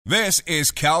This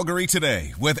is Calgary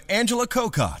Today with Angela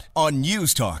Kokott on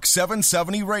News Talk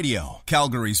 770 Radio,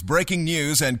 Calgary's breaking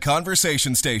news and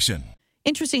conversation station.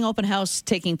 Interesting open house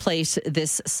taking place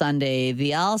this Sunday.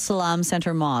 The Al Salam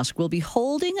Center Mosque will be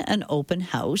holding an open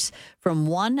house from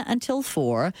 1 until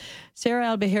 4. Sarah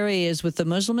Al-Bahiri is with the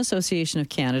Muslim Association of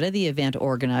Canada, the event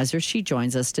organizer. She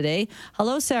joins us today.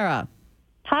 Hello, Sarah.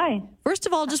 Hi. First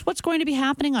of all, just what's going to be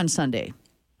happening on Sunday?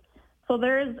 So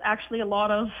there is actually a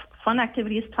lot of fun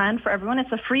activities planned for everyone.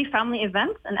 It's a free family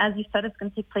event, and as you said, it's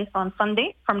going to take place on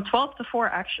Sunday from 12 to 4,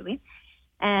 actually.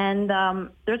 And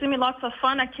there's going to be lots of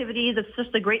fun activities. It's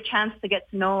just a great chance to get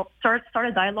to know, start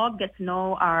a dialogue, get to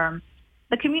know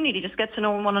the community, just get to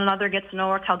know one another, get to know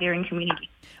our Calgarian community.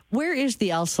 Where is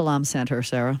the Al Salam Center,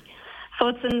 Sarah? So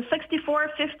it's in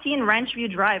 6415 Ranch View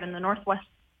Drive in the Northwest.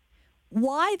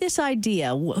 Why this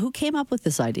idea? Who came up with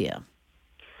this idea?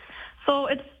 So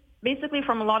it's basically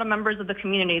from a lot of members of the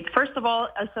community. First of all,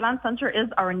 Al Salam Center is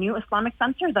our new Islamic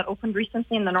center that opened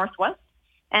recently in the Northwest.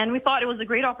 And we thought it was a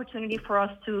great opportunity for us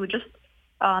to just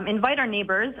invite our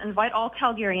neighbors, invite all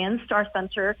Calgarians to our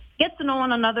center, get to know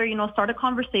one another, start a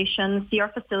conversation, see our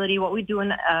facility, what we do in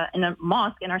a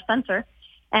mosque in our center.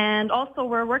 And also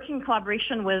we're working in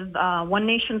collaboration with One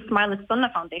Nation Smile Sunnah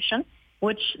Foundation,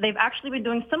 which they've actually been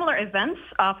doing similar events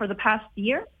for the past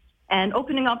year and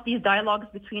opening up these dialogues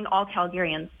between all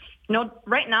Calgarians.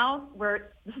 Right now,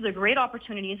 this is a great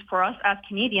opportunity for us as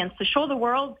Canadians to show the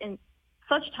world in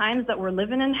such times that we're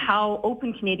living in how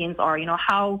open Canadians are,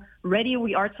 how ready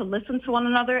we are to listen to one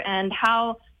another and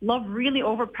how love really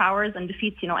overpowers and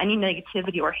defeats, any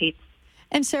negativity or hate.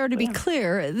 And Sarah, to be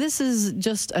clear, this is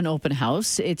just an open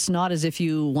house. It's not as if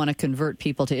you want to convert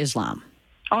people to Islam.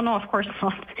 Oh, no, of course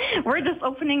not. We're just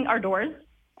opening our doors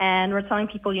and we're telling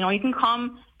people, you can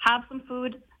come, have some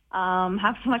food,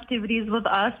 have some activities with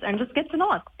us and just get to know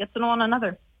us, get to know one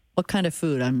another. What kind of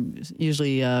food? I'm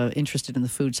usually interested in the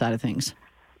food side of things.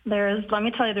 Let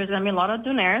me tell you, there's going to be a lot of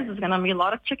donairs. There's going to be a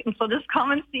lot of chicken. So just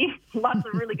come and see lots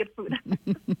of really good food.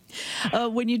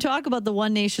 When you talk about the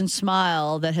One Nation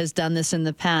Smile that has done this in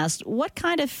the past, what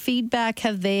kind of feedback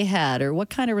have they had or what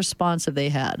kind of response have they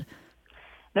had?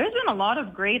 There's been a lot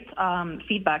of great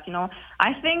feedback.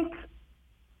 I think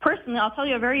personally, I'll tell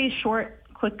you a very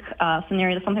quick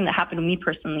scenario. That's something that happened to me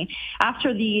personally.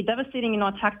 After the devastating,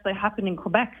 attacks that happened in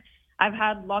Quebec, I've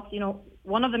had lots,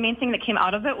 one of the main things that came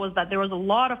out of it was that there was a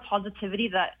lot of positivity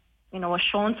that, was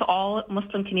shown to all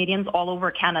Muslim Canadians all over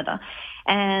Canada.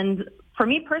 And for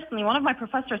me personally, one of my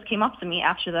professors came up to me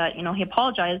after that, he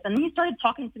apologized and he started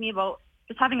talking to me about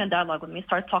just having a dialogue with me,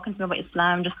 started talking to me about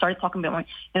Islam, just started talking about,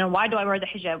 why do I wear the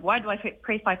hijab? Why do I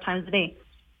pray 5 times a day?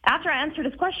 After I answered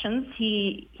his questions,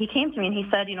 he came to me and he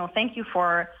said, thank you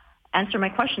for answering my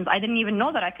questions. I didn't even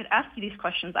know that I could ask you these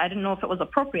questions. I didn't know if it was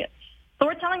appropriate. So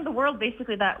we're telling the world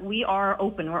basically that we are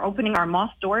open. We're opening our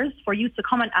mosque doors for you to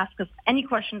come and ask us any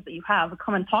questions that you have.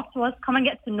 Come and talk to us. Come and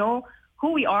get to know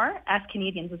who we are as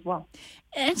Canadians as well.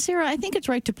 And Sarah, I think it's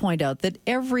right to point out that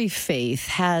every faith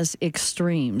has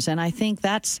extremes. And I think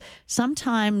that's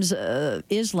sometimes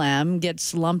Islam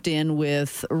gets lumped in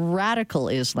with radical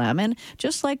Islam. And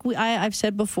just like I've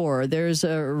said before, there's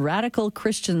radical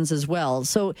Christians as well.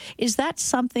 So is that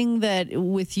something that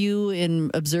with you in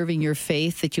observing your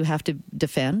faith that you have to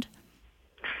defend?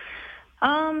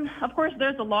 Of course,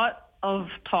 there's a lot of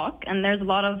talk and there's a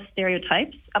lot of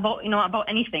stereotypes about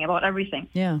anything, about everything.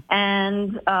 Yeah.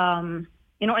 And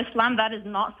Islam, that is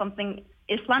not something.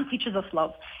 Islam teaches us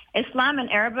love. Islam in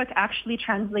Arabic actually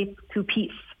translates to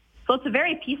peace. So it's a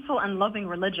very peaceful and loving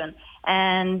religion.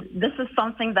 And this is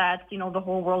something that, the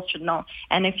whole world should know.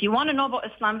 And if you want to know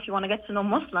about Islam, if you want to get to know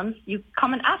Muslims, you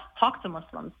come and talk to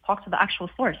Muslims, talk to the actual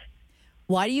source.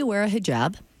 Why do you wear a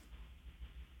hijab?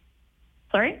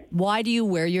 Sorry? Why do you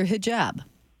wear your hijab?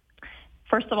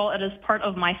 First of all, it is part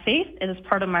of my faith. It is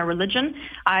part of my religion.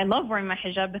 I love wearing my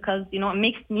hijab because, it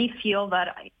makes me feel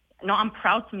that, I'm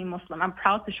proud to be Muslim. I'm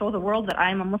proud to show the world that I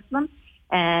am a Muslim.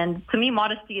 And to me,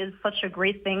 modesty is such a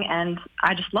great thing, and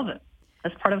I just love it.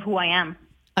 It's part of who I am.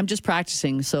 I'm just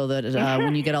practicing so that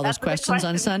when you get all those questions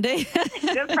on Sunday.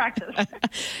 Good practice.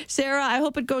 Sarah, I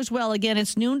hope it goes well. Again,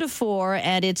 it's noon to 4,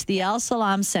 and it's the Al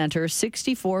Salam Center,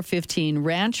 6415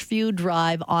 Ranch View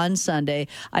Drive on Sunday.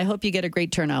 I hope you get a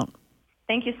great turnout.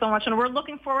 Thank you so much. And we're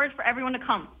looking forward for everyone to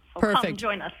come. So Perfect. Come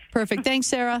join us. Perfect. Thanks,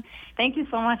 Sarah. Thank you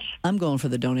so much. I'm going for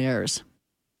the donairs.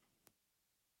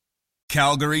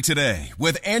 Calgary Today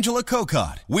with Angela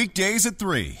Kokott. Weekdays at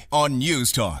 3 on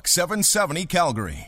News Talk 770 Calgary.